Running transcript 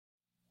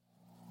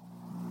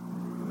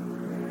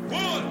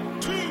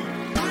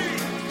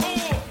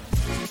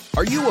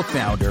Are you a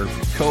founder,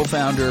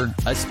 co-founder,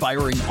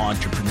 aspiring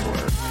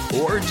entrepreneur,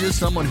 or just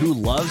someone who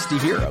loves to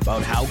hear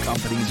about how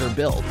companies are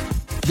built?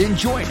 Then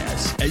join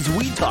us as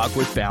we talk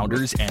with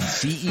founders and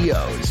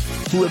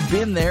CEOs who have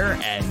been there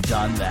and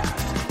done that.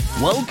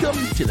 Welcome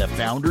to the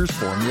Founders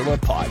Formula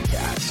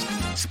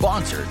Podcast,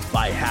 sponsored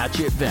by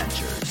Hatchet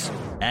Ventures.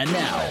 And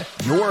now,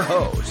 your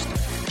host,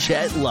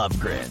 Chet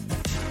Lovegren.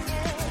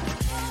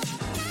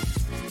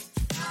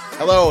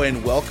 Hello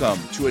and welcome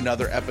to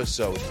another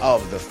episode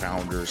of the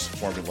Founders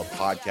Formula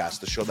Podcast,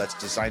 the show that's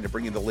designed to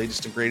bring you the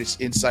latest and greatest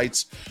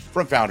insights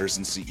from founders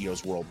and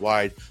CEOs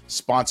worldwide,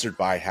 sponsored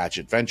by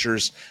Hatchet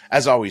Ventures.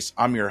 As always,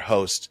 I'm your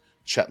host,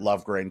 Chet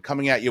Lovegren,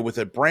 coming at you with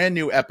a brand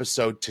new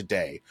episode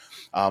today.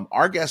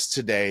 Our guest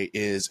today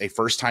is a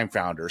first-time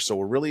founder, so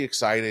we're really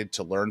excited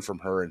to learn from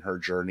her and her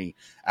journey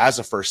as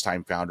a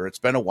first-time founder. It's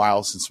been a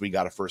while since we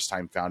got a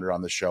first-time founder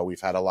on the show. We've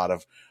had a lot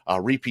of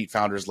repeat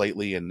founders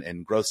lately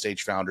and growth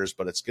stage founders,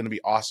 but it's going to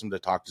be awesome to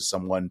talk to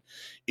someone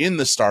in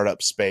the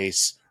startup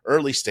space,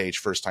 early stage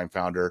first-time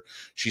founder.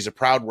 She's a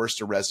proud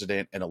Worcester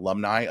resident and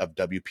alumni of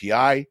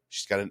WPI.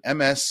 She's got an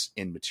MS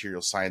in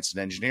material science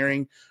and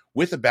engineering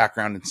with a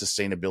background in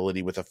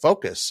sustainability with a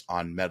focus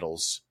on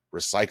metals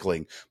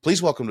recycling. Please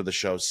welcome to the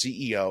show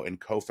CEO and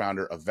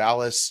co-founder of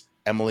Vali,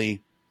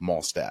 Emily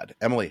Molstad.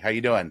 Emily, how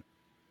you doing?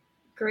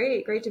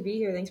 Great to be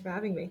here. Thanks for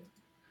having me.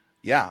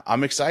 Yeah,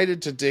 I'm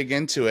excited to dig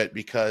into it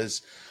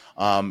because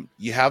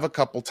you have a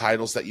couple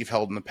titles that you've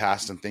held in the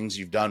past and things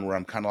you've done where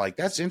I'm kind of like,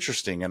 that's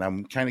interesting. And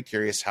I'm kind of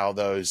curious how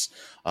those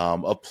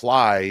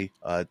apply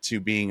to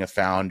being a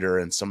founder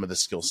and some of the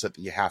skill set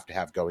that you have to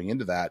have going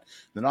into that.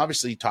 And then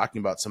obviously talking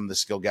about some of the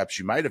skill gaps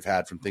you might have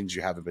had from things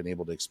you haven't been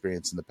able to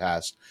experience in the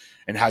past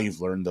and how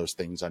you've learned those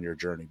things on your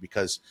journey.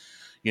 Because,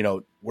 you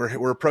know,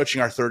 we're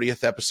approaching our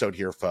 30th episode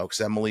here, folks.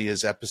 Emily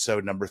is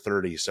episode number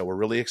 30. So we're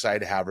really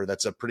excited to have her.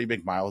 That's a pretty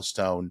big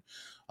milestone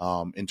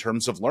in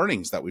terms of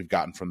learnings that we've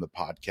gotten from the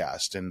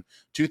podcast. And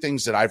two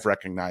things that I've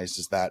recognized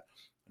is that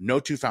no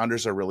two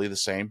founders are really the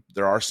same.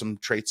 There are some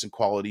traits and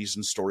qualities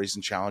and stories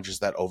and challenges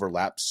that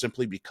overlap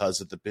simply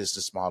because of the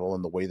business model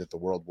and the way that the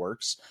world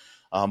works.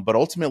 But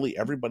ultimately,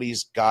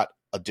 everybody's got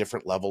a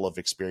different level of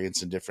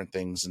experience in different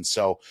things. And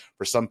so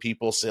for some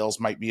people, sales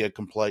might be a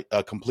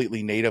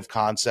completely native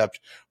concept.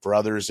 For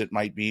others, it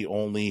might be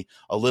only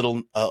a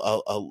little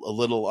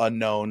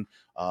unknown.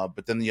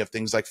 But then you have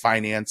things like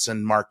finance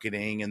and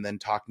marketing and then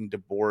talking to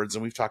boards.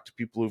 And we've talked to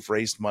people who've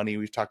raised money.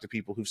 We've talked to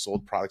people who've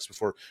sold products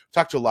before. We've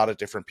talked to a lot of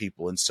different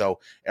people. And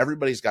so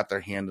everybody's got their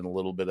hand in a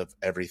little bit of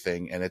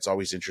everything. And it's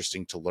always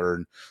interesting to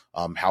learn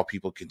how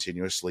people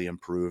continuously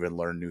improve and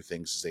learn new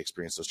things as they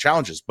experience those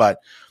challenges. But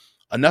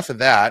enough of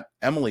that.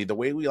 Emily, the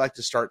way we like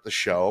to start the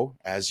show,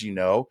 as you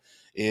know,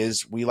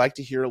 is we like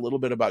to hear a little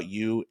bit about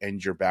you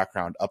and your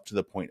background up to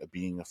the point of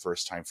being a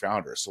first-time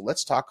founder. So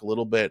let's talk a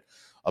little bit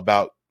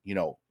about, you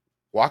know,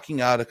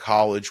 walking out of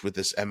college with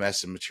this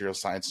MS in material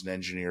science and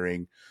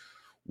engineering.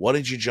 What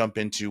did you jump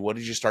into? What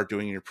did you start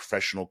doing in your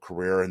professional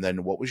career? And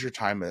then what was your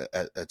time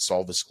at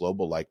Solvis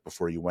Global like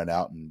before you went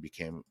out and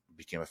became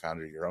a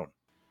founder of your own?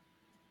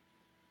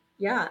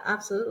 Yeah,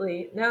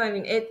 absolutely. No, I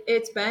mean,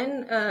 it's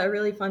been a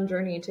really fun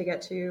journey to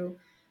get to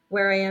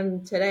where I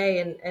am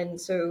today. And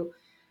so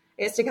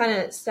it's to kind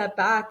of step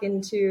back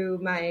into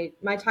my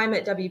time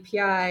at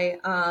WPI.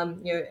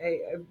 I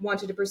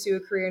wanted to pursue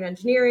a career in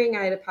engineering.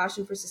 I had a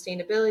passion for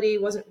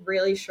sustainability, wasn't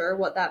really sure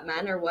what that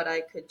meant or what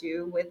I could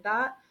do with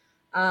that.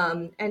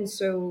 And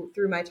so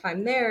through my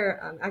time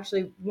there,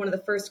 actually one of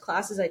the first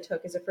classes I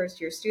took as a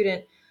first-year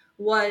student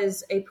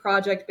was a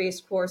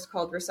project-based course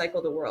called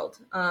Recycle the World.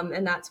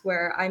 And that's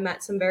where I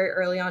met some very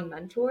early on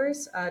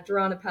mentors,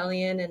 Duran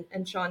Apellian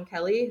and Sean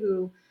Kelly,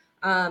 who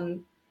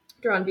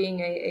Duran being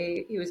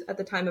he was at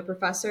the time a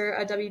professor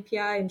at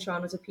WPI and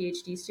Sean was a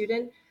PhD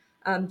student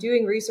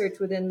doing research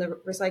within the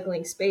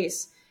recycling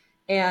space,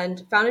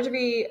 and found it to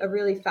be a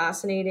really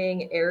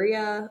fascinating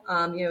area.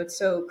 It's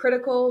so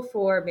critical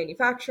for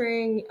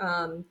manufacturing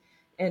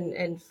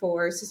and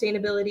for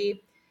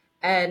sustainability.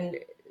 And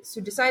so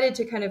decided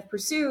to kind of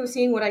pursue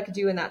seeing what I could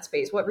do in that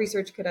space. What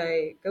research could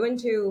I go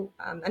into?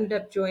 Ended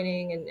up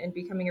joining and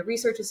becoming a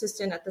research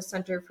assistant at the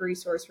Center for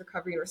Resource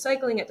Recovery and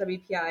Recycling at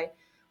WPI,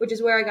 which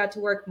is where I got to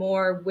work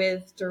more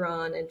with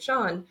Duran and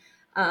Sean.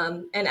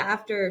 And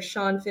after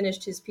Sean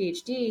finished his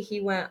PhD,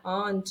 he went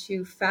on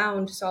to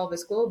found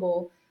Solvis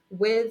Global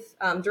with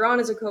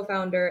Duran as a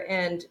co-founder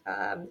and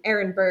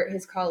Aaron Burt,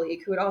 his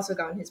colleague, who had also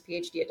gotten his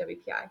PhD at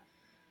WPI.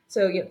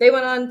 So they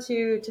went on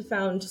to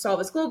found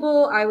Solvis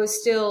Global. I was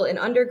still an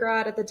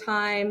undergrad at the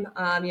time,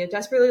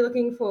 desperately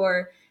looking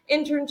for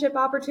internship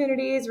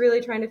opportunities,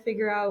 really trying to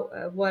figure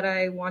out what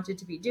I wanted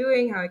to be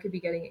doing, how I could be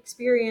getting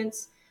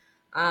experience,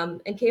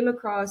 and came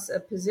across a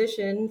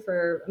position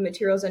for a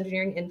materials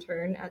engineering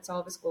intern at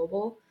Solvis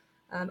Global.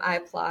 I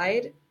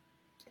applied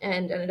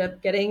and ended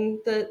up getting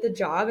the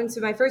job. And so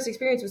my first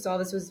experience with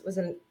Solvis was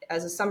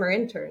as a summer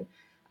intern.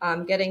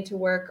 Getting to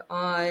work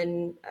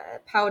on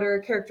powder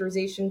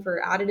characterization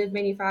for additive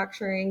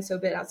manufacturing, so a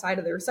bit outside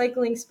of the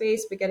recycling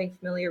space, but getting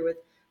familiar with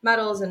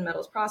metals and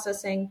metals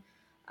processing.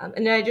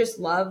 And I just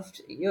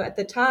loved, at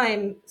the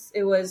time,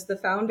 it was the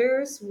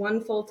founders,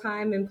 one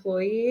full-time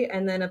employee,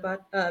 and then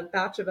a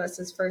batch of us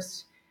as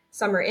first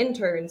summer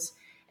interns.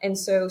 And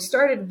so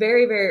started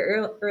very,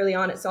 very early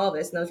on at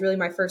Solvis, and that was really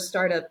my first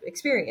startup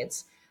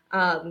experience.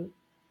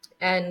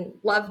 And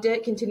loved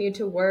it, continued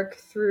to work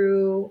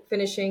through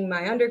finishing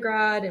my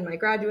undergrad and my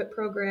graduate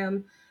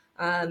program.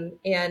 And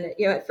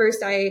at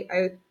first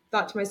I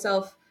thought to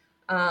myself,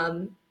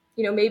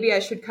 maybe I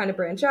should kind of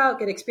branch out,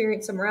 get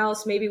experience somewhere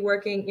else, maybe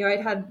working,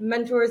 I'd had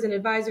mentors and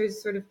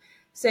advisors sort of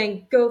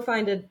saying, go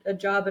find a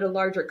job at a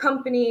larger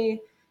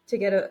company to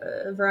get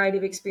a variety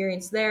of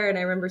experience there. And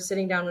I remember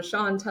sitting down with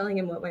Sean, telling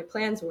him what my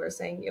plans were,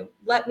 saying,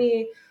 let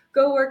me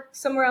go work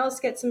somewhere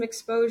else, get some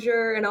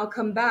exposure, and I'll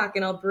come back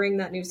and I'll bring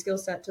that new skill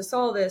set to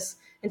Solvis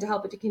and to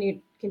help it to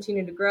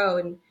continue to grow.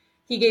 And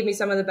he gave me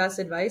some of the best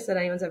advice that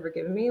anyone's ever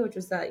given me, which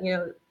was that,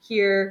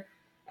 here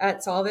at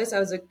Solvis, I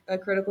was a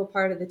critical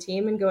part of the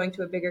team, and going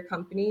to a bigger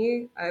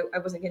company, I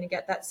wasn't going to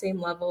get that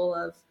same level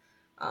of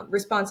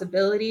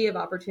responsibility, of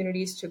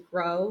opportunities to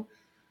grow.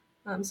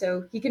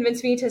 So he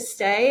convinced me to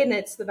stay, and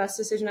it's the best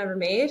decision I ever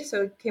made.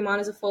 So I came on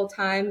as a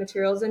full-time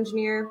materials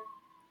engineer,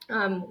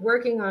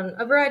 working on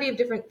a variety of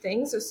different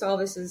things. So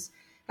Solvis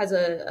has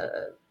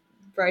a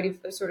variety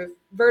of sort of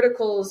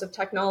verticals of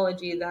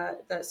technology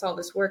that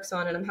Solvis works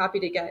on, and I'm happy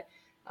to get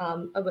a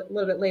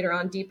little bit later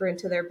on deeper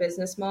into their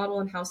business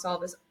model and how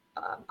Solvis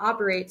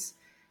operates.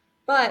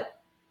 But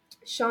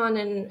Sean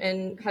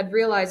and had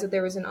realized that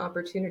there was an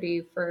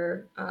opportunity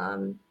for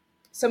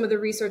some of the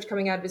research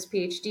coming out of his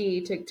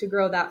PhD to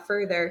grow that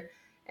further,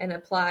 and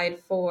applied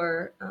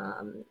for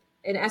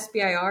an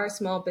SBIR,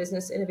 Small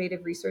Business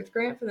Innovative Research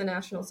Grant from the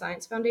National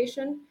Science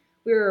Foundation.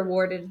 We were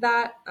awarded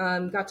that,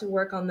 got to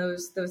work on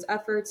those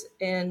efforts,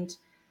 and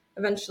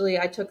eventually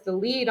I took the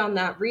lead on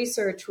that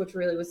research, which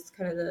really was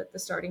kind of the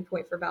starting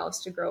point for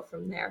Valis to grow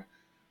from there.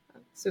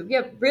 So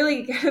yeah,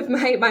 really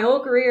my whole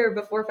career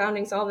before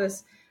founding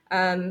Solvis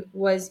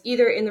was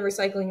either in the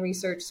recycling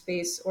research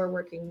space or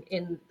working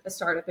in a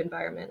startup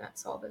environment at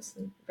Solvis,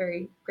 and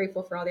very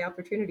grateful for all the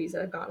opportunities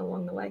that I've gotten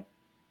along the way.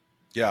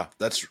 Yeah,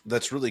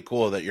 that's really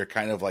cool that you're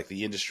kind of like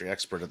the industry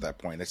expert at that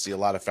point. I see a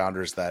lot of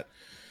founders that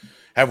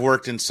have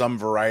worked in some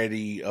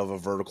variety of a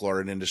vertical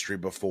or an industry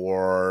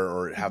before,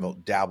 or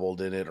have dabbled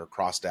in it or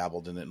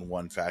cross-dabbled in it in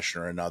one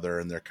fashion or another,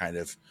 and they're kind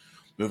of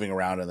moving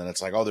around, and then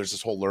it's like, oh, there's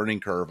this whole learning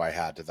curve I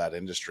had to that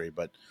industry.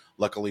 But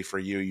luckily for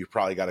you, you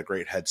probably got a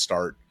great head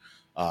start,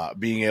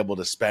 being able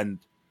to spend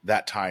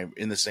that time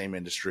in the same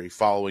industry,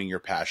 following your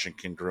passion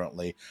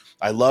congruently.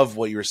 I love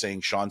what you were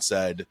saying, Sean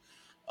said,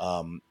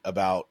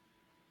 about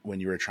when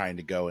you were trying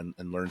to go and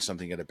learn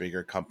something at a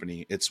bigger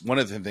company. It's one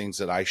of the things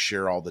that I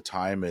share all the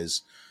time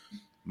is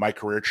my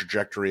career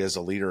trajectory as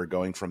a leader,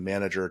 going from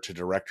manager to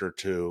director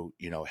to,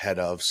 head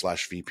of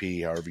 /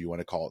 VP, however you want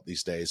to call it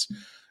these days,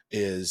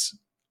 is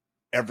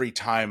every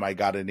time I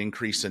got an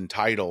increase in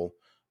title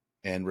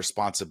and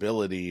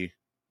responsibility,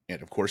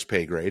 and of course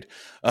pay grade,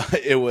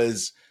 it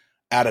was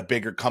at a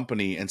bigger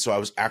company. And so I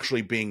was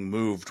actually being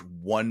moved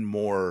one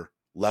more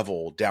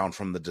level down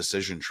from the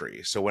decision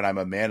tree. So when I'm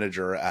a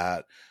manager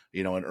at,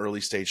 an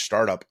early stage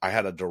startup, I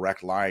had a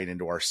direct line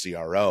into our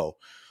CRO.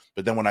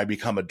 But then when I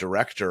become a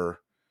director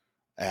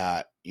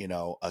at,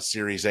 a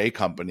Series A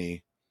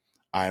company,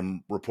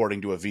 I'm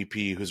reporting to a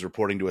VP who's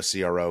reporting to a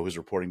CRO who's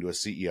reporting to a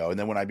CEO. And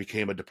then when I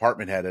became a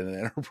department head in an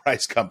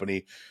enterprise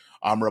company,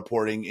 I'm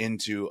reporting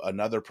into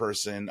another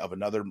person of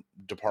another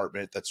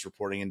department that's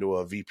reporting into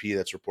a VP,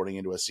 that's reporting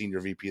into a senior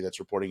VP, that's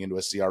reporting into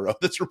a CRO,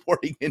 that's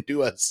reporting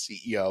into a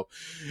CEO.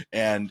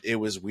 And it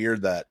was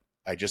weird that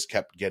I just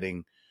kept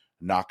getting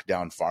knocked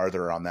down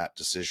farther on that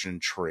decision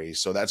tree.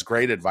 So that's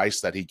great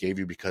advice that he gave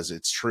you, because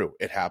it's true.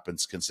 It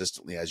happens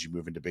consistently as you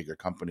move into bigger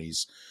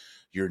companies.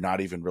 You're not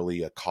even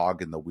really a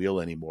cog in the wheel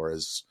anymore,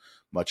 as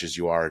much as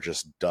you are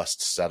just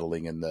dust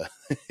settling in the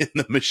in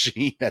the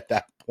machine at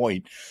that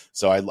point.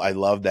 So I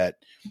love that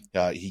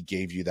he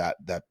gave you that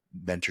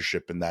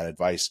mentorship and that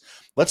advice.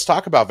 Let's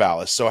talk about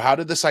Valis. So how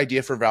did this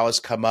idea for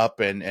Valis come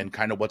up, and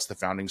kind of what's the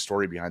founding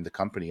story behind the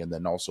company? And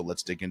then also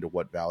let's dig into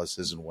what Valis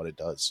is and what it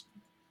does.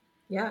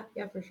 Yeah,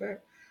 for sure.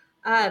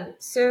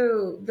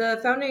 So the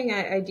founding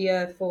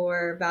idea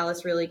for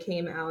Valis really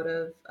came out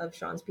of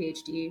Sean's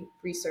PhD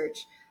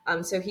research.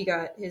 So he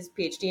got his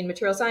PhD in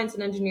material science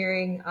and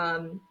engineering,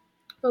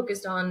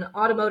 focused on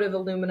automotive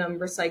aluminum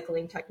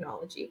recycling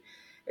technology.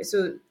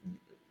 So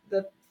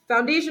the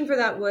foundation for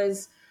that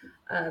was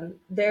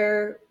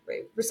their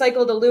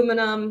recycled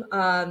aluminum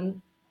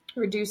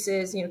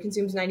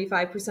consumes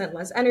 95%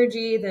 less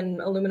energy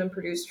than aluminum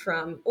produced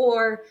from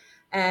ore.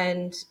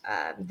 And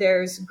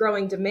there's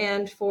growing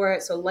demand for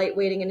it. So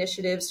lightweighting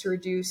initiatives to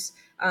reduce,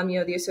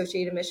 the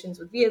associated emissions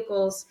with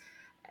vehicles.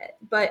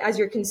 But as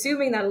you're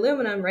consuming that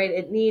aluminum, right,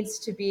 it needs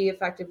to be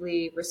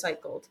effectively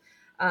recycled.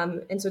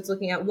 And so it's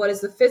looking at what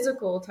is the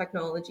physical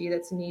technology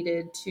that's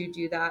needed to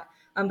do that,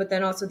 but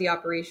then also the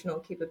operational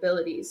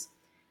capabilities.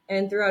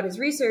 And throughout his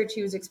research,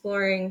 he was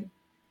exploring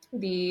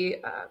the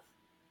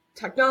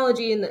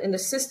technology and the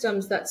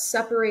systems that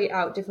separate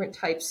out different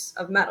types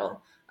of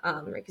metal.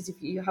 right? Because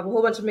if you have a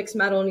whole bunch of mixed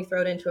metal and you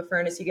throw it into a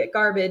furnace, you get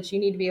garbage. You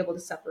need to be able to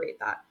separate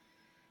that.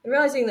 And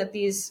realizing that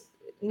these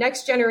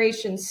next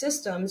generation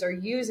systems are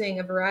using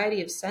a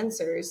variety of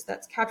sensors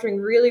that's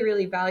capturing really,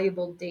 really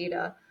valuable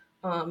data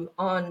on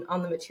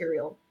the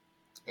material.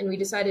 And we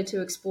decided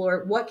to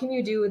explore what can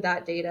you do with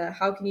that data?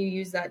 How can you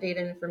use that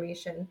data and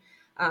information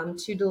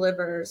to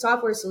deliver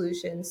software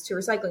solutions to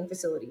recycling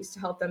facilities to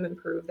help them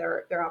improve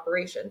their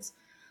operations?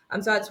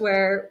 So that's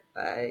where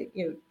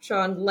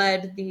Sean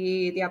led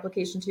the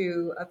application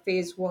to a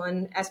phase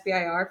 1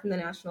 SBIR from the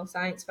National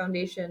Science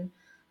Foundation.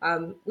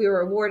 We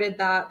were awarded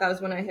that. That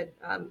was when I had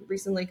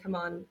recently come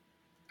on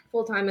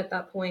full time at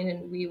that point,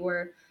 and we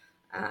were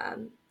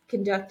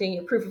conducting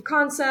a proof of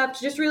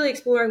concept, just really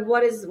exploring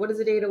what is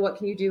the data, what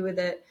can you do with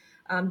it,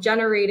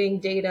 generating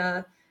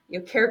data,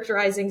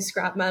 characterizing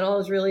scrap metal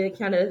is really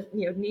kind of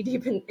knee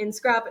deep in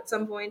scrap at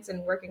some points,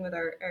 and working with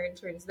our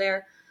interns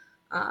there,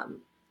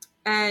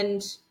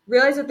 and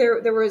realized that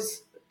there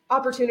was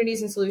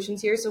opportunities and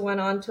solutions here. So went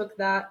on, took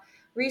that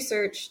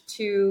research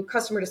to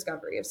customer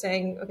discovery of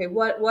saying, okay,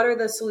 what are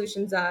the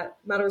solutions that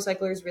metal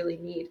recyclers really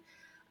need?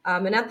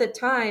 And at the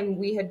time,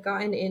 we had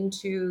gotten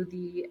into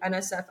the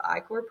NSF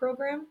I-Core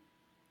program,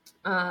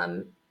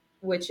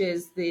 which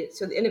is the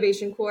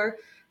Innovation Core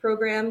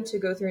program to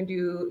go through and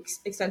do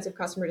extensive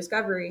customer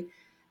discovery.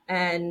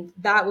 And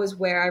that was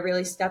where I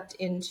really stepped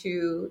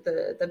into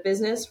the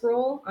business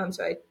role.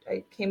 So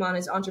I came on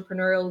as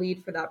entrepreneurial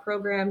lead for that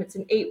program. It's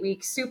an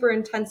 8-week, super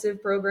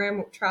intensive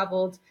program,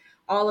 traveled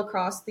all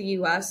across the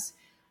U.S.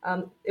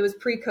 It was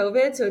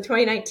pre-COVID, so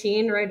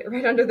 2019, right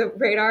under the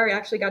radar. I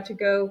actually got to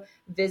go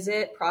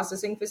visit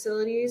processing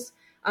facilities,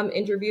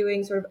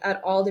 interviewing sort of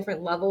at all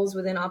different levels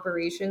within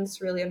operations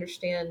to really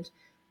understand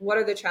what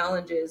are the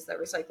challenges that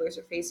recyclers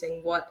are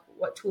facing, what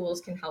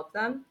tools can help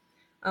them.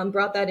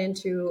 Brought that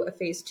into a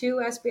phase 2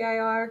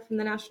 SBIR from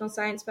the National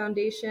Science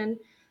Foundation.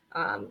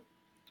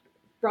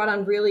 Brought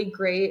on really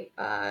great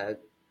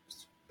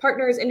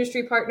partners,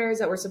 industry partners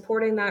that were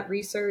supporting that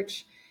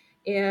research.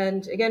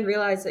 And again,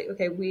 realized that,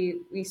 okay,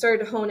 we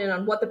started to hone in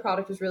on what the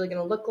product was really going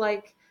to look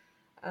like.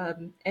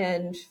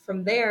 And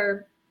from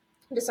there,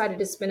 decided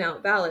to spin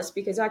out Valis,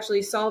 because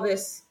actually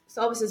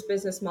Solvis's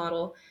business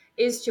model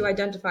is to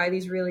identify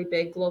these really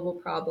big global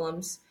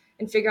problems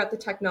and figure out the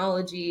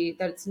technology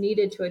that's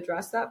needed to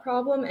address that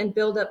problem and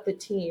build up the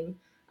team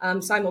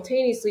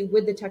simultaneously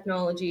with the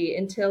technology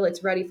until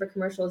it's ready for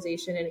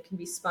commercialization and it can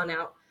be spun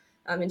out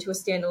into a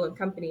standalone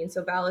company. And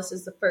so Valis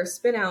is the first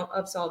spin out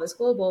of Solvis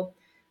Global,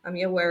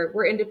 where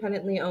we're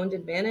independently owned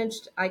and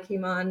managed. I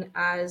came on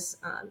as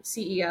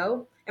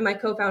CEO, and my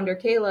co-founder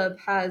Caleb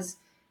has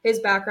his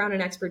background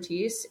and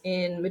expertise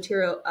in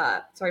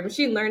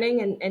machine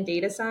learning and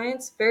data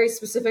science, very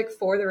specific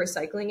for the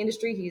recycling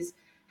industry. He's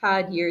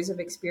had years of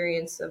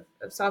experience of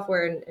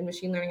software and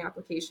machine learning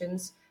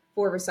applications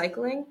for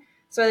recycling.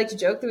 So I like to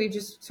joke that we've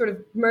just sort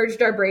of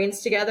merged our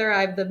brains together.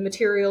 I have the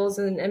materials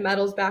and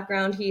metals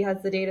background. He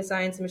has the data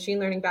science and machine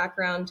learning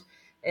background,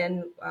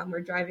 and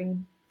we're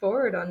driving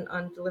forward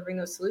on delivering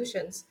those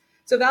solutions.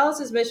 So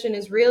Valis's mission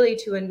is really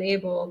to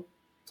enable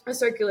a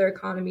circular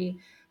economy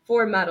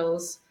for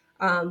metals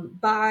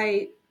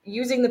by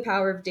using the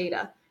power of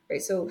data,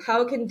 right? So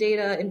how can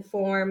data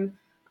inform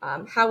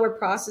how we're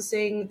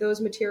processing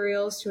those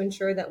materials to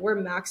ensure that we're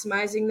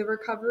maximizing the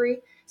recovery?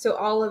 So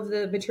all of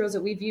the materials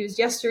that we've used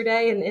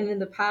yesterday and in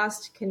the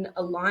past can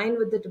align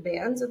with the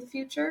demands of the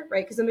future,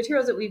 right? Because the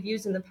materials that we've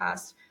used in the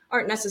past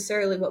aren't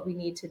necessarily what we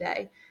need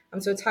today.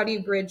 So it's how do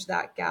you bridge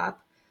that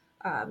gap?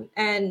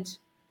 And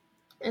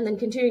then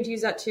continuing to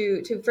use that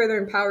to further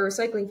empower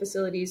recycling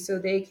facilities so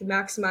they can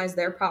maximize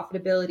their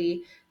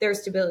profitability, their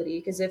stability.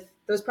 Because if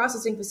those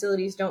processing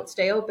facilities don't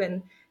stay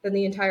open, then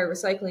the entire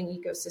recycling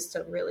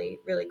ecosystem really,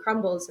 really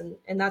crumbles.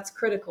 And that's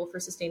critical for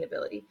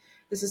sustainability.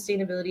 The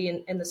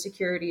sustainability and the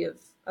security of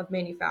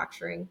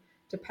manufacturing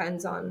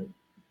depends on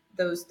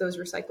those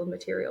recycled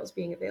materials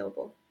being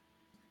available.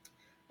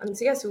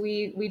 So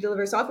we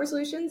deliver software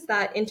solutions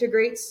that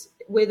integrates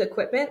with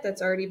equipment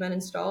that's already been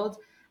installed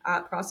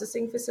at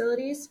processing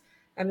facilities.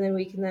 And then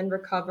we can then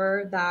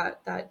recover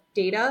that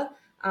data,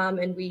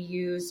 and we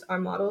use our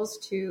models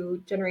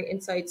to generate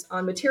insights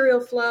on material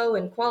flow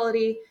and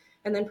quality,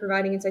 and then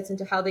providing insights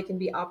into how they can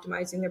be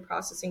optimizing their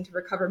processing to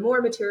recover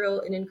more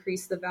material and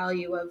increase the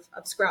value of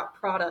scrap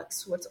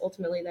products, what's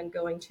ultimately then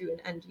going to an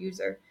end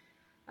user.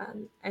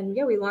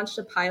 We launched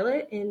a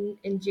pilot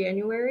in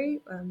January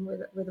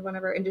with one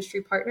of our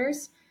industry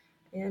partners,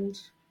 and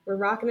we're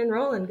rocking and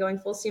rolling, going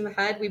full steam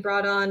ahead. We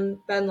brought on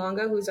Ben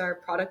Longo, who's our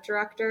product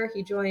director.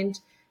 He joined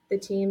the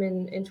team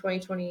in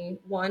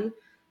 2021.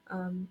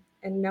 And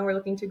now we're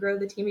looking to grow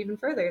the team even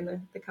further in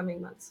the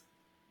coming months.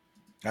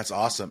 That's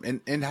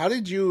awesome. And how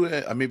did you,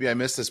 maybe I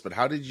missed this, but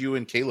how did you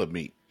and Caleb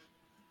meet?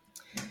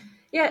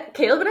 Yeah,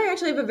 Caleb and I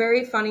actually have a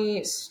very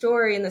funny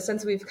story in the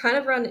sense we've kind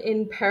of run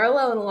in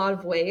parallel in a lot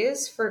of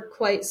ways for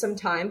quite some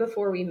time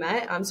before we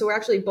met. So we're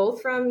actually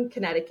both from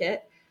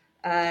Connecticut.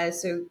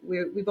 So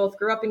we both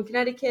grew up in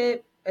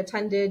Connecticut,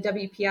 attended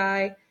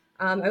WPI.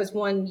 I was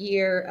 1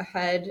 year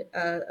ahead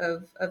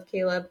of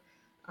Caleb.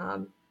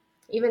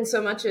 even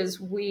so much as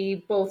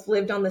we both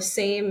lived on the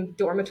same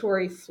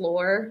dormitory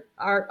floor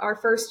our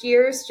first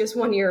years, just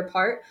 1 year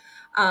apart.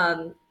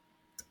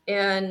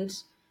 And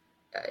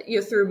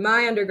through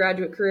my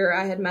undergraduate career,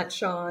 I had met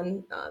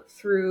Sean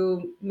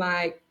through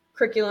my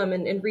curriculum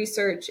and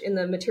research in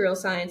the material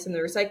science and the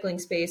recycling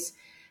space.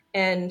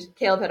 And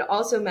Caleb had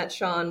also met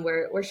Sean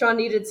where Sean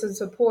needed some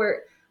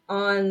support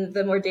on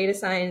the more data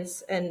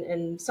science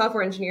and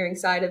software engineering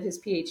side of his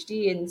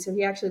PhD. And so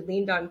he actually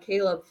leaned on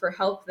Caleb for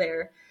help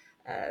there.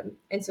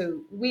 And so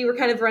we were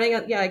kind of running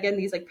on, again,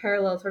 these like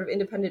parallel sort of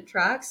independent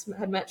tracks,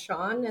 had met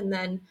Sean, and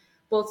then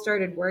both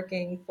started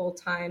working full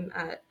time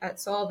at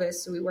Solvis.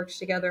 So we worked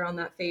together on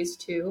that phase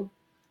 2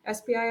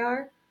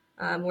 SPIR,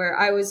 where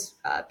I was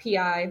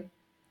PI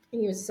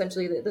and he was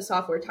essentially the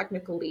software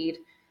technical lead.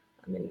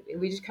 And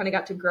we just kind of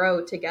got to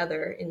grow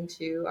together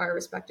into our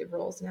respective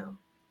roles now.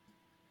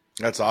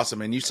 That's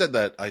awesome. And you said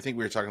that, I think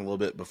we were talking a little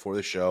bit before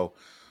the show,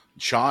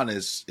 Sean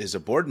is a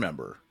board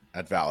member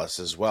at Valis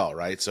as well,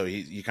 right? So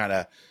you kind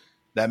of,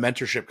 that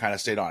mentorship kind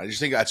of stayed on. I just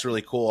think that's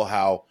really cool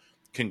how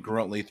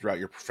congruently throughout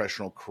your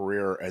professional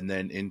career and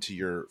then into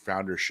your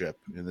foundership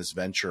in this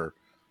venture,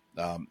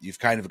 you've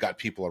kind of got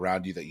people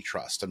around you that you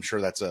trust. I'm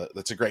sure that's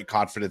a great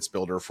confidence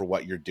builder for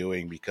what you're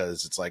doing,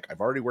 because it's like, I've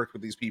already worked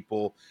with these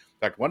people. In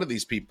fact, one of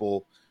these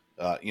people,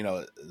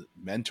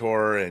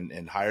 mentor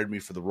and hired me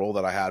for the role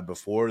that I had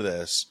before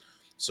this.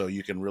 So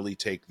you can really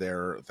take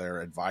their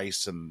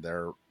advice and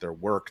their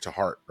work to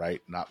heart,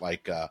 right? Not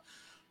like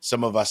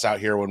some of us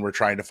out here when we're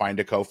trying to find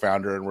a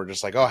co-founder and we're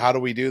just like, oh, how do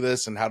we do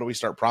this? And how do we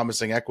start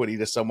promising equity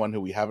to someone who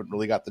we haven't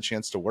really got the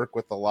chance to work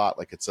with a lot?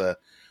 Like it's a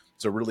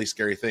really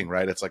scary thing,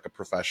 right? It's like a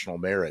professional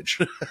marriage,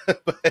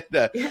 but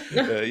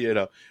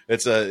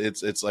it's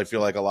I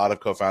feel like a lot of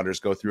co-founders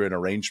go through an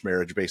arranged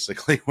marriage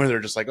basically, where they're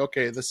just like,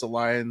 okay, this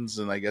aligns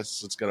and I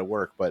guess it's going to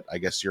work. But I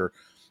guess you're a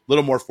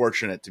little more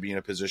fortunate to be in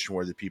a position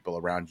where the people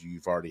around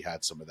you've already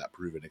had some of that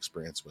proven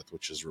experience with,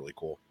 which is really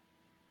cool.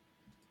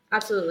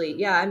 Absolutely.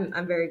 Yeah,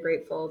 I'm very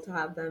grateful to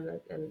have them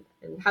and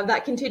have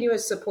that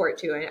continuous support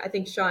too. I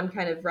think Sean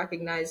kind of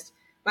recognized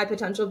my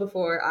potential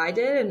before I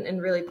did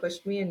and really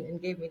pushed me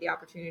and gave me the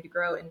opportunity to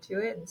grow into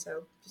it. And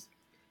so just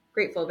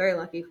grateful, very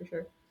lucky for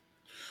sure.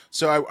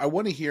 So I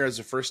want to hear, as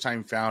a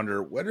first-time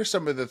founder, what are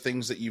some of the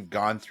things that you've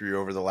gone through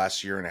over the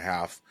last year and a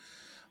half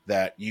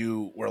that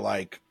you were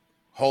like,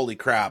 holy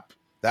crap,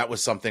 that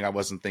was something I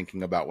wasn't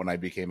thinking about when I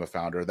became a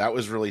founder. That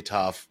was really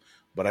tough,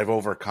 but I've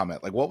overcome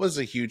it. Like, what was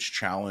a huge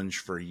challenge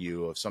for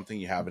you of something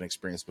you haven't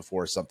experienced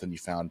before, something you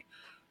found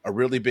a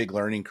really big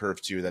learning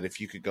curve to, that if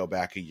you could go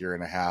back a year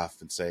and a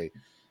half and say,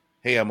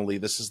 hey, Emily,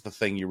 this is the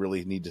thing you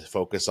really need to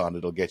focus on,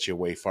 it'll get you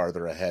way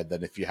farther ahead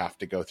than if you have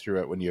to go through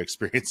it when you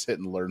experience it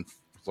and learn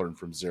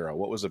from zero.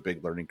 What was a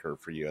big learning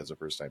curve for you as a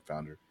first-time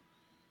founder?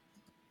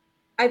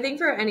 I think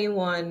for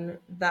anyone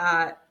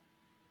that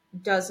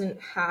doesn't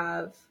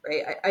have,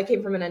 right, I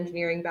came from an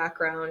engineering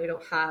background. I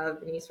don't have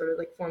any sort of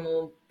like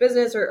formal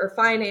business or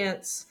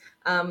finance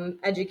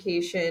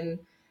education.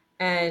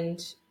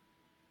 And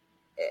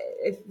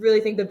I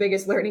really think the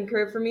biggest learning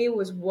curve for me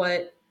was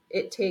what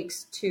it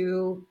takes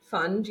to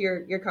fund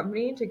your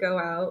company, to go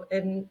out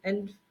and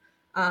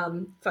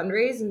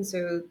fundraise. And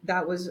so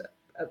that was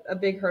a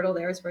big hurdle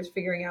there as far as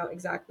figuring out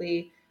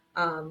exactly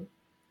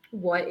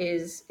what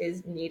is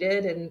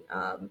needed,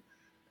 and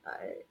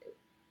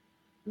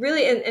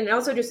really, and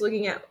also just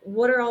looking at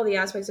what are all the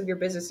aspects of your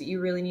business that you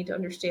really need to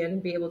understand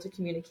and be able to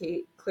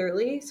communicate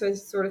clearly. So I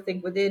sort of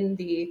think within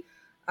the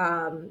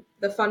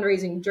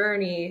fundraising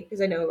journey,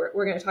 because I know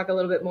we're going to talk a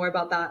little bit more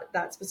about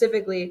that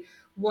specifically,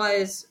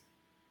 was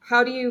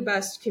how do you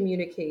best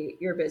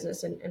communicate your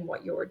business and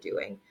what you're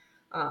doing?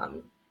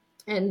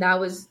 And that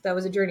was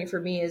a journey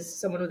for me as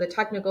someone with a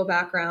technical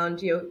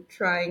background,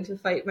 trying to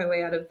fight my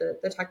way out of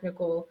the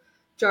technical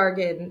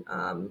jargon,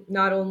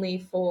 not only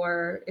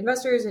for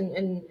investors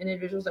and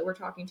individuals that we're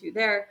talking to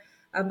there,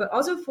 but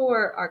also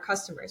for our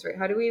customers, right?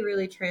 How do we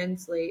really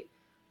translate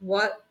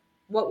what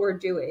we're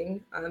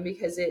doing?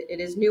 Because it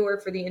is newer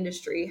for the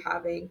industry,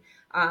 having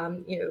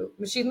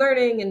machine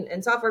learning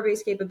and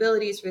software-based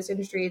capabilities for this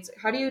industry. It's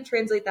how do you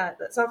translate that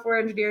software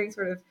engineering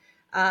sort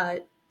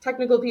of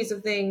technical piece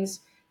of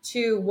things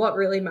to what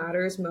really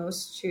matters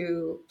most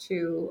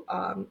to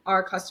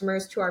our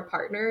customers, to our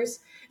partners.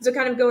 So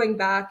kind of going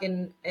back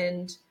and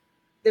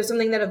there's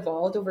something that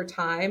evolved over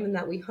time and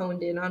that we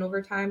honed in on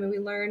over time and we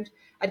learned.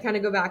 I'd kind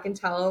of go back and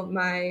tell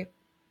my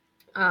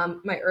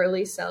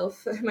early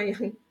self, my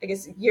I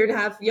guess year and a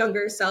half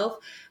younger self,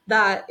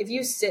 that if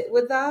you sit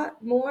with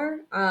that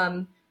more,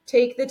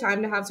 take the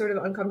time to have sort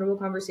of uncomfortable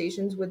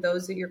conversations with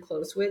those that you're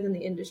close with in the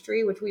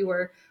industry, which we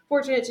were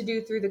fortunate to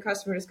do through the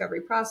customer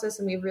discovery process.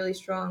 And we have really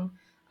strong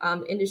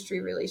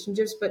industry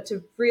relationships, but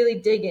to really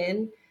dig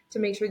in to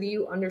make sure that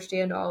you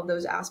understand all of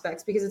those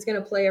aspects, because it's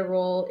going to play a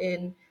role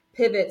in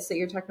pivots that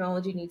your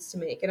technology needs to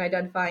make and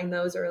identifying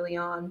those early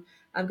on.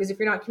 Because if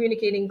you're not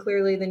communicating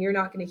clearly, then you're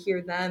not going to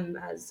hear them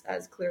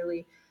as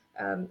clearly.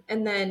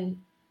 And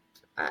then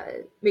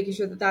making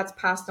sure that that's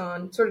passed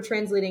on, sort of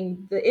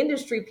translating the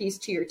industry piece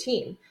to your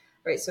team.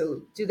 right?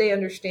 So do they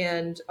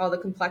understand all the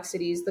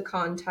complexities, the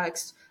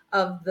context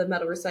of the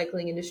metal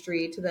recycling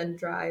industry to then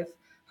drive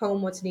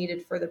home what's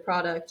needed for the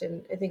product?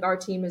 And I think our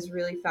team has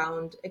really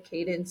found a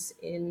cadence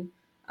in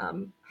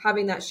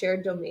having that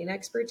shared domain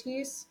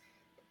expertise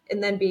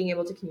and then being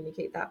able to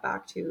communicate that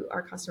back to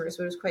our customers.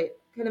 So it was quite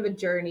kind of a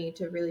journey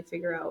to really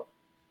figure out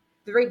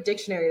the right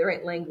dictionary, the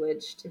right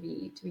language to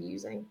be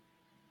using.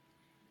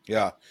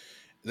 Yeah,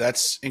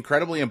 that's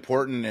incredibly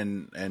important,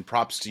 and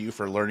props to you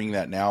for learning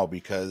that now,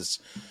 because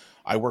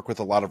I work with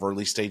a lot of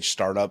early stage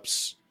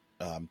startups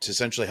to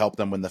essentially help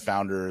them when the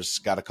founders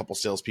got a couple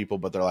salespeople,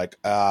 but they're like,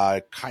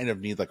 I kind of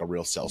need like a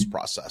real sales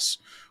process.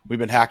 We've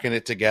been hacking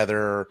it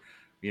together.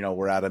 You know,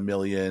 we're at 1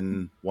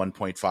 million,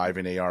 1.5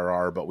 in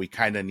ARR, but we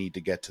kind of need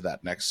to get to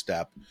that next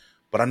step.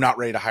 But I'm not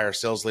ready to hire a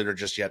sales leader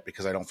just yet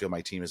because I don't feel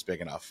my team is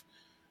big enough.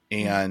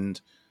 And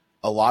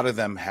a lot of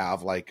them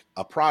have like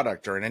a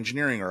product or an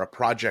engineering or a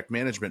project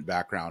management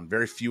background.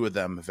 Very few of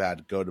them have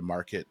had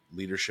go-to-market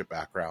leadership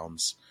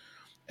backgrounds.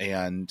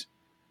 And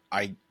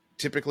I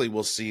typically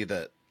will see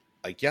that,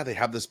 like, yeah, they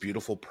have this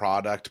beautiful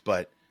product,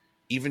 but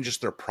even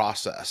just their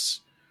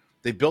process,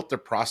 they built their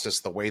process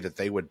the way that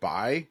they would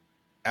buy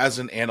as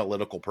an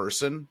analytical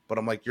person. But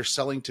I'm like, you're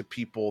selling to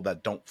people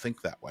that don't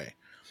think that way.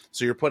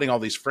 So you're putting all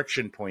these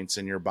friction points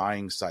in your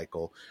buying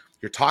cycle.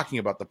 You're talking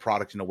about the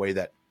product in a way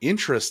that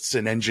interests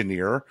an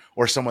engineer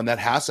or someone that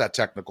has that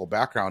technical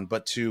background,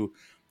 but to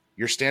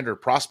your standard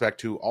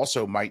prospect who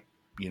also might,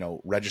 you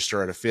know,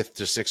 register at a 5th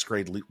to 6th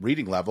grade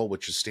reading level,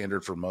 which is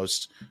standard for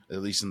most,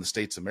 at least in the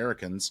States,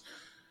 Americans,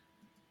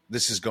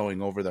 this is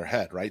going over their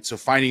head, right? So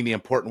finding the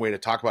important way to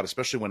talk about,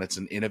 especially when it's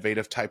an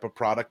innovative type of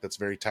product that's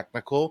very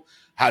technical,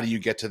 how do you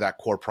get to that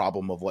core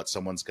problem of what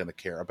someone's going to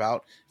care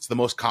about? It's the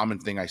most common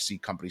thing I see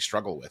companies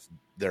struggle with,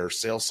 their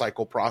sales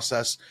cycle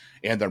process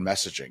and their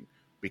messaging,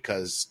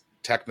 because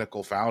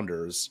technical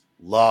founders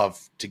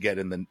love to get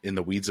in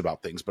the weeds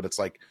about things, but it's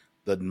like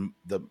the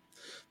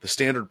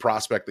standard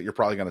prospect that you're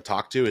probably going to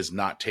talk to is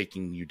not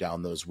taking you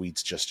down those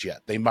weeds just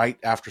yet. They might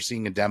after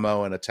seeing a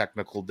demo and a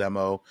technical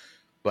demo,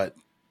 but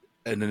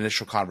an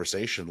initial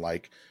conversation,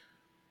 like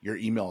your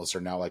emails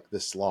are now like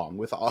this long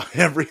with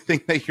everything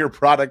that your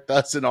product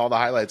does and all the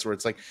highlights, where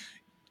it's like,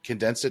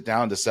 condense it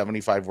down to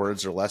 75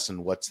 words or less,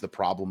 and what's the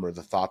problem or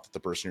the thought that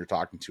the person you're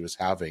talking to is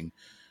having,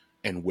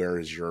 and where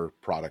is your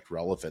product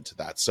relevant to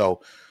that?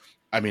 So,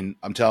 I mean,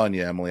 I'm telling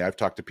you, Emily, I've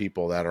talked to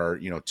people that are,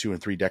 2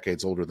 and 3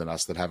 decades older than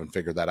us that haven't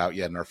figured that out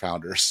yet and are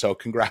founders. So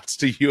congrats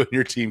to you and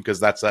your team, because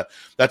that's a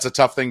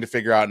tough thing to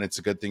figure out, and it's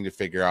a good thing to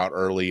figure out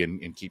early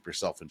and keep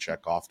yourself in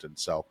check often.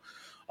 So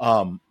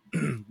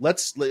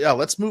let's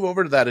move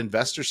over to that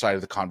investor side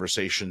of the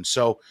conversation.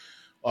 So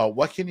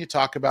what can you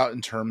talk about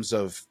in terms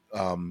of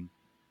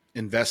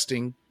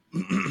investing,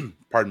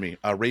 pardon me,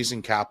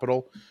 raising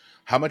capital?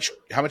 How much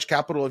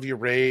capital have you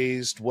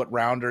raised? What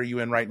round are you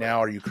in right now?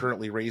 Are you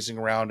currently raising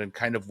a round? And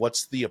kind of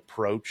what's the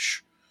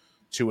approach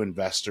to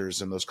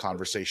investors in those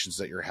conversations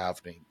that you're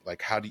having?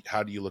 Like, how do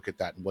you look at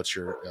that, and what's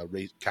your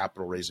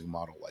capital raising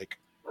model like?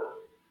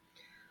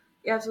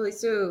 Yeah, absolutely.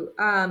 So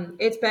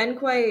it's been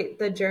quite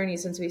the journey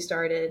since we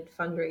started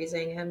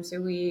fundraising. And so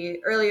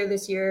we earlier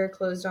this year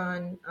closed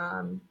on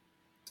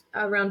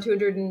around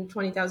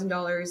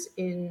 $220,000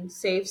 in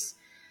safes.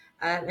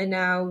 And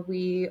now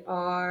we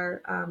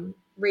are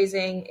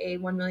raising a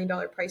 $1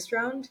 million price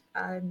round,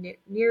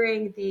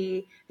 nearing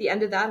the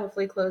end of that,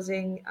 hopefully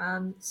closing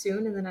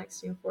soon in the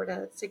next 4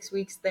 to 6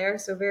 weeks there.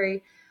 So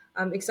very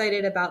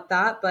excited about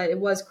that. But it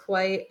was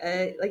quite,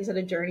 like I said,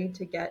 a journey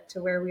to get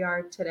to where we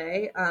are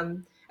today.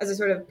 As I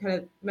sort of kind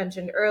of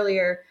mentioned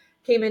earlier,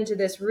 came into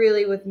this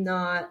really with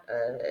not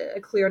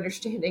a clear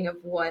understanding of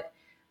what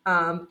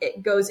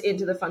it goes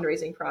into the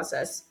fundraising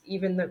process.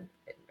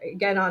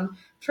 Again, on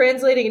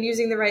translating and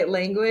using the right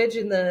language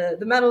in the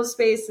metal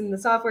space, in the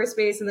software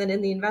space, and then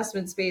in the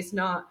investment space,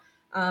 not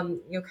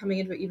coming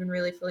into it even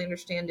really fully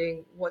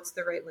understanding what's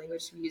the right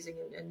language to be using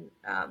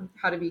and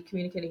how to be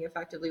communicating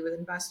effectively with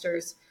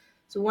investors.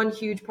 So one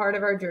huge part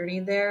of our journey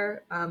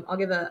there, I'll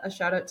give a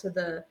shout out to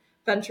the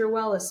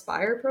VentureWell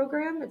Aspire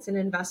program. It's an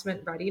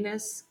investment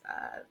readiness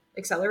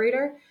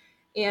accelerator.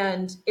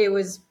 And it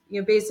was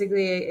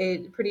basically a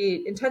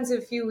pretty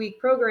intensive few-week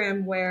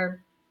program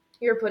where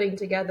you're putting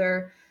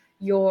together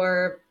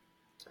your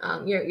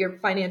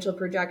financial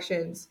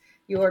projections,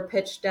 your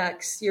pitch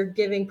decks, you're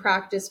giving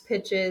practice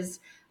pitches,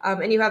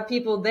 and you have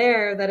people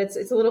there that it's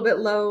a little bit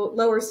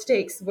lower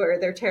stakes where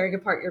they're tearing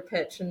apart your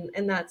pitch,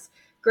 and that's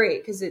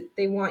great because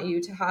they want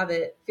you to have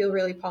it feel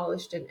really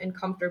polished and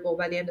comfortable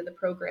by the end of the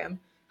program,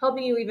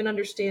 helping you even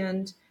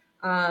understand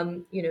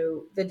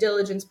the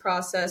diligence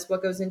process,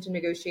 what goes into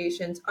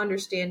negotiations,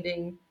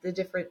 understanding the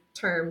different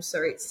terms,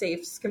 right?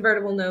 Safes,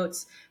 convertible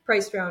notes,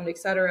 price round, et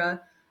cetera.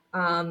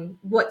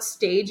 What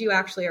stage you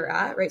actually are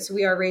at, right? So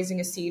we are raising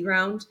a seed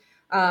round.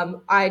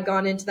 I had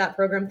gone into that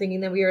program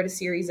thinking that we were at a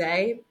Series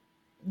A,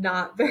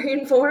 not very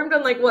informed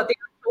on like what the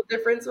actual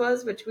difference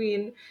was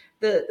between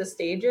the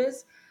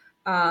stages.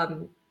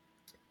 And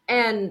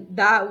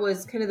that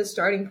was kind of the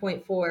starting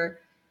point for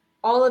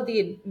all of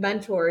the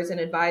mentors and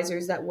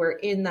advisors that were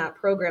in that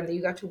program that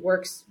you got to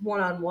work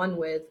one-on-one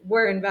with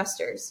were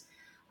investors.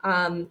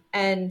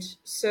 And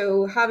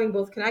so having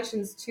both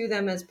connections to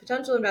them as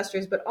potential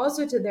investors, but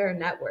also to their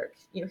network,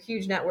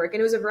 huge network.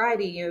 And it was a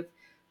variety of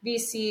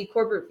VC,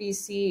 corporate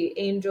VC,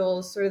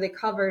 angels, sort of they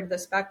covered the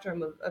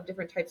spectrum of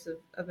different types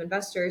of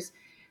investors.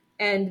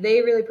 And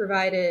they really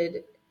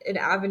provided an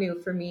avenue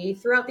for me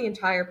throughout the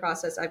entire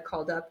process. I've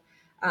called up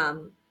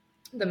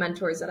the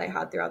mentors that I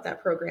had throughout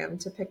that program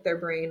to pick their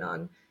brain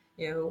on,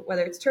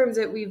 whether it's terms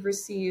that we've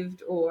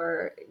received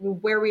or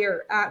where we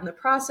are at in the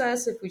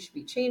process, if we should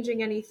be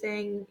changing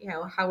anything,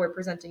 how we're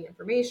presenting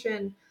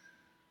information.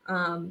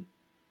 And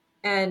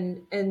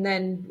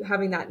then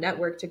having that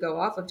network to go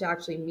off of to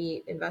actually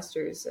meet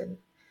investors. And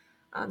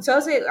so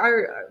I'll say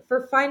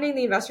for finding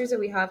the investors that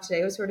we have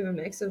today was sort of a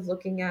mix of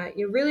looking at,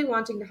 really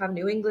wanting to have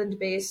New England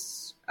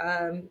based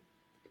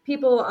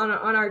people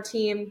on our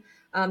team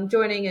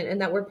joining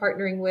and that we're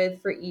partnering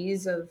with for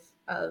ease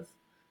of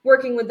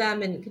working with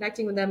them and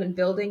connecting with them and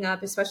building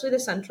up, especially the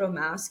Central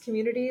Mass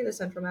community, the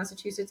Central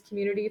Massachusetts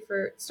community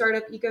for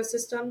startup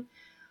ecosystem.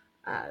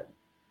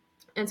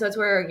 And so that's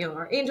where,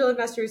 our angel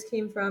investors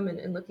came from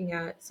and looking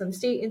at some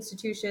state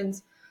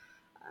institutions.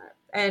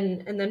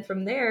 And then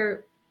from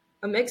there,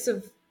 a mix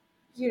of,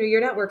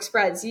 your network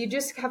spreads. You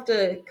just have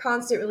to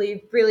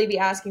constantly really be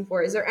asking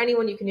for, is there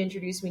anyone you can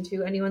introduce me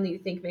to, anyone that you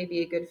think may be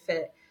a good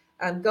fit?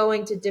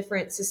 Going to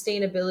different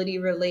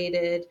sustainability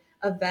related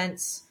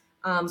events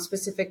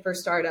specific for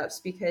startups,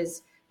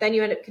 because then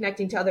you end up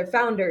connecting to other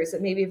founders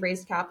that maybe have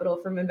raised capital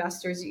from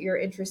investors that you're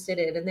interested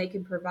in, and they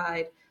can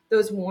provide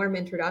those warm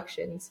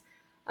introductions.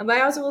 But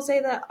I also will say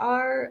that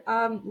our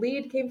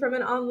lead came from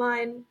an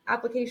online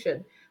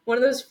application. One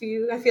of those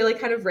few, I feel like,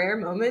 kind of rare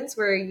moments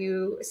where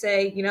you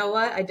say, you know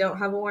what, I don't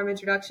have a warm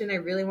introduction. I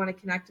really want to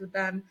connect with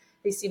them.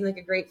 They seem like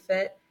a great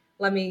fit.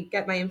 Let me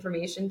get my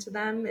information to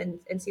them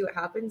and see what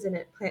happens. And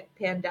it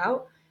panned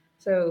out.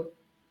 So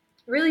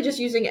really just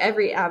using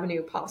every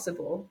avenue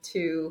possible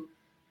to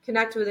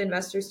connect with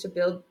investors, to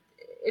build,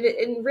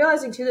 and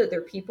realizing too that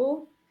they're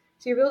people.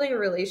 So you're building a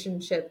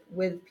relationship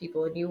with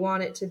people, and you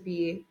want it to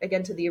be,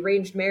 again, to the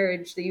arranged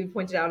marriage that you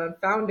pointed out on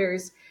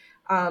founders.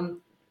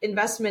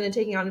 Investment and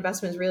taking on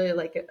investment is really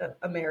like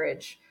a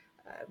marriage.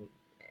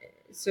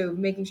 So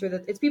making sure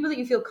that it's people that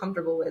you feel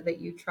comfortable with, that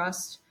you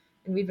trust.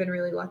 And we've been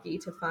really lucky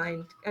to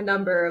find a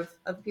number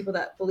of people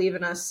that believe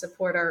in us,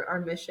 support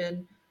our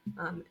mission,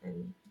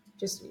 and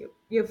just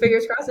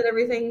fingers crossed that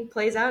everything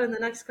plays out in the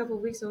next couple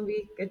of weeks and we'll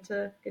be good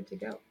to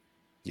go.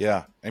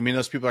 Yeah, I mean,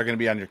 those people are going to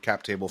be on your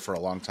cap table for a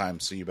long time,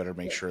 so you better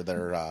make sure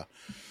they're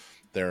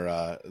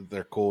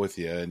cool with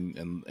you,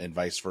 and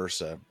vice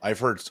versa. I've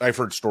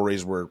heard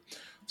stories where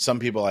some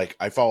people, like,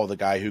 I follow the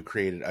guy who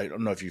created, I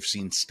don't know if you've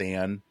seen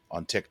Stan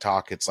on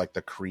TikTok. It's like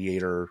the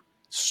creator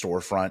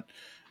storefront,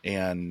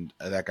 and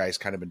that guy's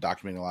kind of been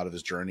documenting a lot of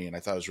his journey. And I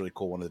thought it was really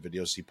cool. One of the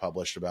videos he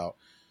published about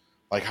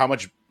like how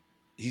much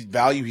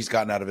value he's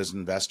gotten out of his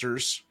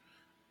investors,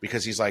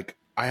 because he's like,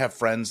 I have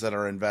friends that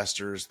are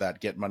investors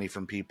that get money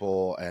from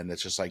people, and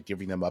it's just like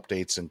giving them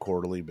updates and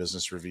quarterly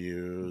business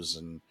reviews.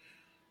 And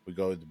we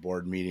go to the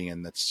board meeting,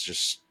 and that's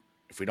just,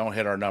 if we don't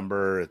hit our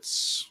number,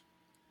 it's,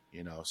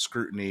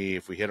 scrutiny.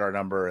 If we hit our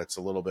number, it's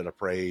a little bit of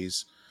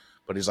praise.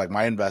 But he's like,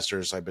 my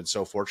investors, I've been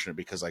so fortunate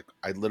because like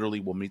I literally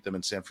will meet them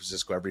in San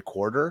Francisco every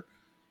quarter,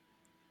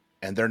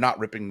 and they're not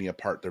ripping me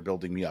apart. They're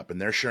building me up, and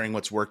they're sharing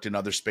what's worked in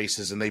other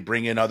spaces, and they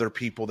bring in other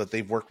people that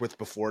they've worked with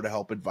before to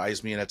help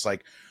advise me. And it's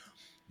like,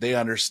 they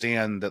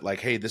understand that, like,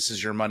 hey, this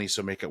is your money,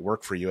 so make it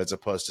work for you, as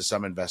opposed to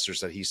some investors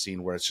that he's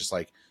seen where it's just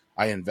like,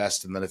 I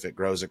invest, and then if it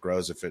grows, it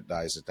grows. If it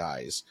dies, it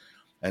dies.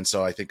 And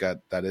so I think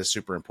that is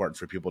super important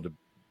for people to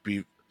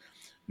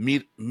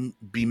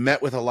be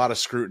met with a lot of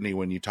scrutiny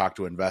when you talk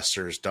to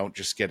investors. Don't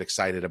just get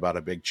excited about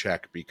a big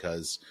check,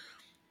 because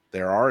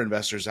there are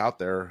investors out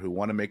there who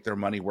want to make their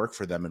money work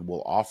for them and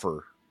will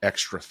offer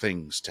extra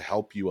things to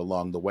help you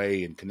along the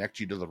way and connect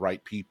you to the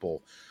right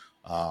people.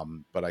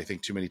 But I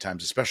think too many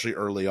times, especially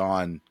early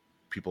on,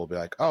 people will be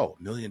like, oh,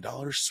 $1 million,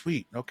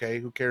 sweet. Okay,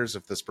 who cares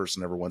if this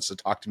person ever wants to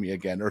talk to me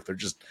again, or if they're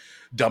just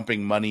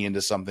dumping money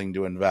into something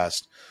to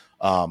invest.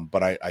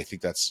 But I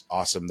think that's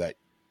awesome that,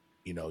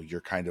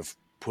 you're kind of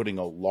putting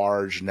a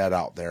large net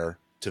out there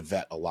to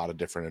vet a lot of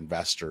different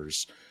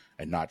investors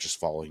and not just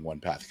following one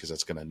path, because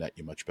that's going to net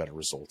you much better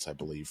results, I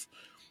believe,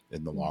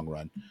 in the long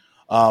run.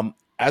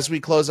 As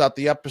we close out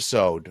the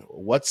episode,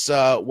 what's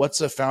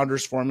a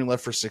founder's formula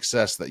for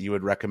success that you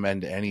would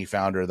recommend to any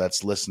founder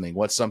that's listening?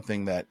 What's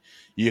something that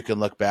you can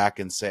look back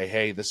and say,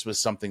 hey, this was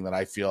something that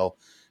I feel,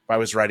 if I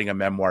was writing a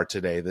memoir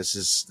today, this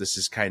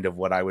is kind of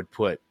what I would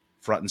put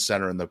front and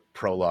center in the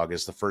prologue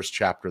as the first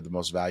chapter, the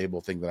most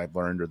valuable thing that I've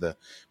learned, or the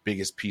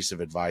biggest piece of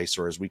advice,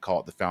 or as we call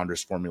it, the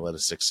founder's formula to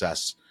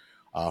success,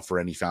 for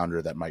any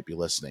founder that might be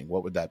listening?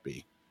 What would that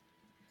be?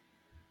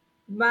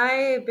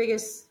 My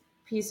biggest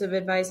piece of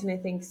advice, and I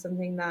think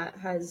something that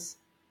has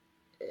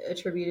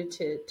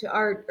attributed to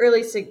our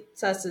early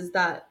success, is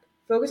that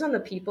focus on the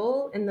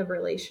people and the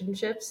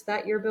relationships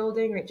that you're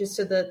building, right? Just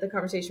to the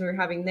conversation we were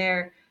having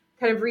there,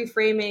 kind of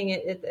reframing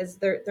it as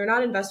they're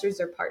not investors,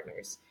 they're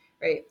partners,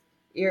 right?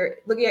 You're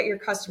looking at your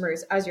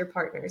customers as your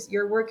partners.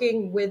 You're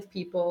working with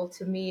people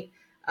to meet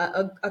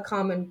a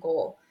common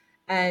goal.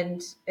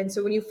 And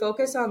so when you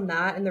focus on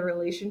that and the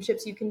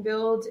relationships you can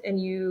build,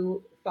 and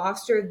you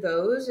foster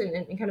those and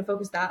kind of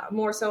focus that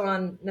more so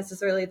on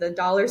necessarily the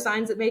dollar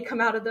signs that may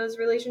come out of those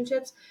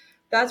relationships,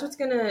 that's what's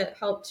going to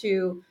help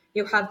to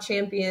have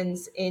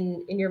champions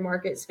in your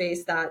market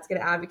space that's going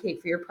to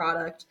advocate for your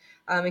product.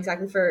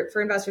 Exactly,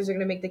 for investors are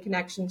going to make the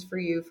connections for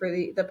you, for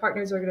the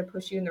partners are going to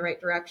push you in the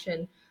right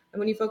direction. And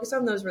when you focus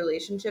on those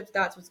relationships,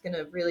 that's what's going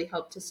to really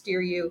help to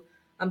steer you,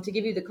 to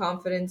give you the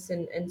confidence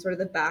and sort of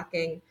the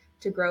backing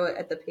to grow it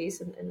at the pace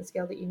and the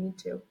scale that you need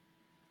to.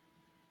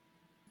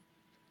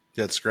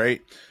 That's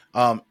great.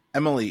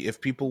 Emily, if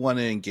people want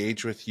to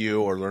engage with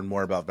you or learn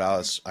more about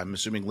Valis, I'm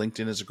assuming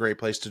LinkedIn is a great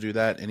place to do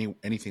that.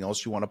 Anything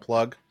else you want to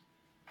plug?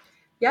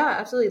 Yeah,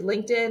 absolutely.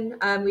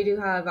 LinkedIn. We do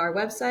have our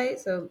website,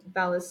 so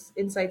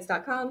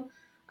valisinsights.com.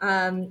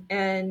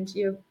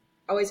 And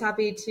always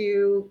happy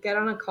to get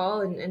on a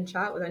call and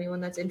chat with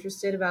anyone that's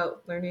interested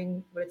about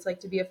learning what it's like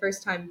to be a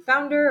first-time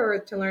founder or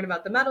to learn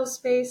about the metals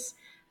space.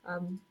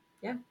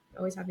 Yeah,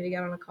 always happy to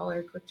get on a call or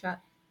a quick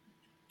chat.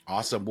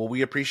 Awesome. Well,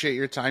 we appreciate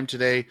your time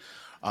today.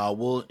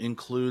 We'll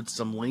include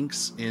some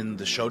links in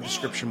the show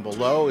description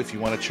below if you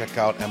want to check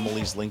out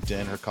Emily's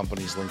LinkedIn, her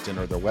company's LinkedIn,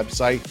 or their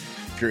website.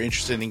 If you're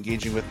interested in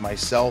engaging with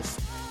myself,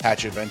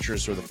 Hatchet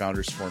Ventures, or the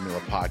Founders Formula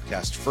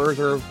podcast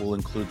further, we'll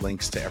include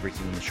links to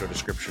everything in the show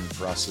description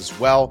for us as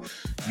well.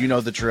 You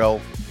know the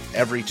drill.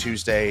 Every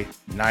Tuesday,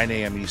 9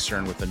 a.m.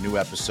 Eastern, with a new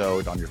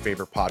episode on your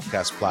favorite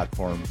podcast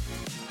platform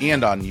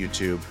and on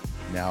YouTube.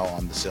 Now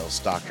on the Sales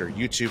Doctor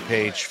YouTube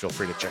page. Feel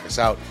free to check us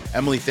out.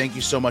 Emily, thank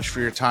you so much for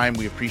your time.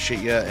 We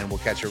appreciate you, and we'll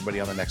catch everybody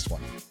on the next one.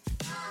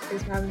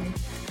 Thanks for having me.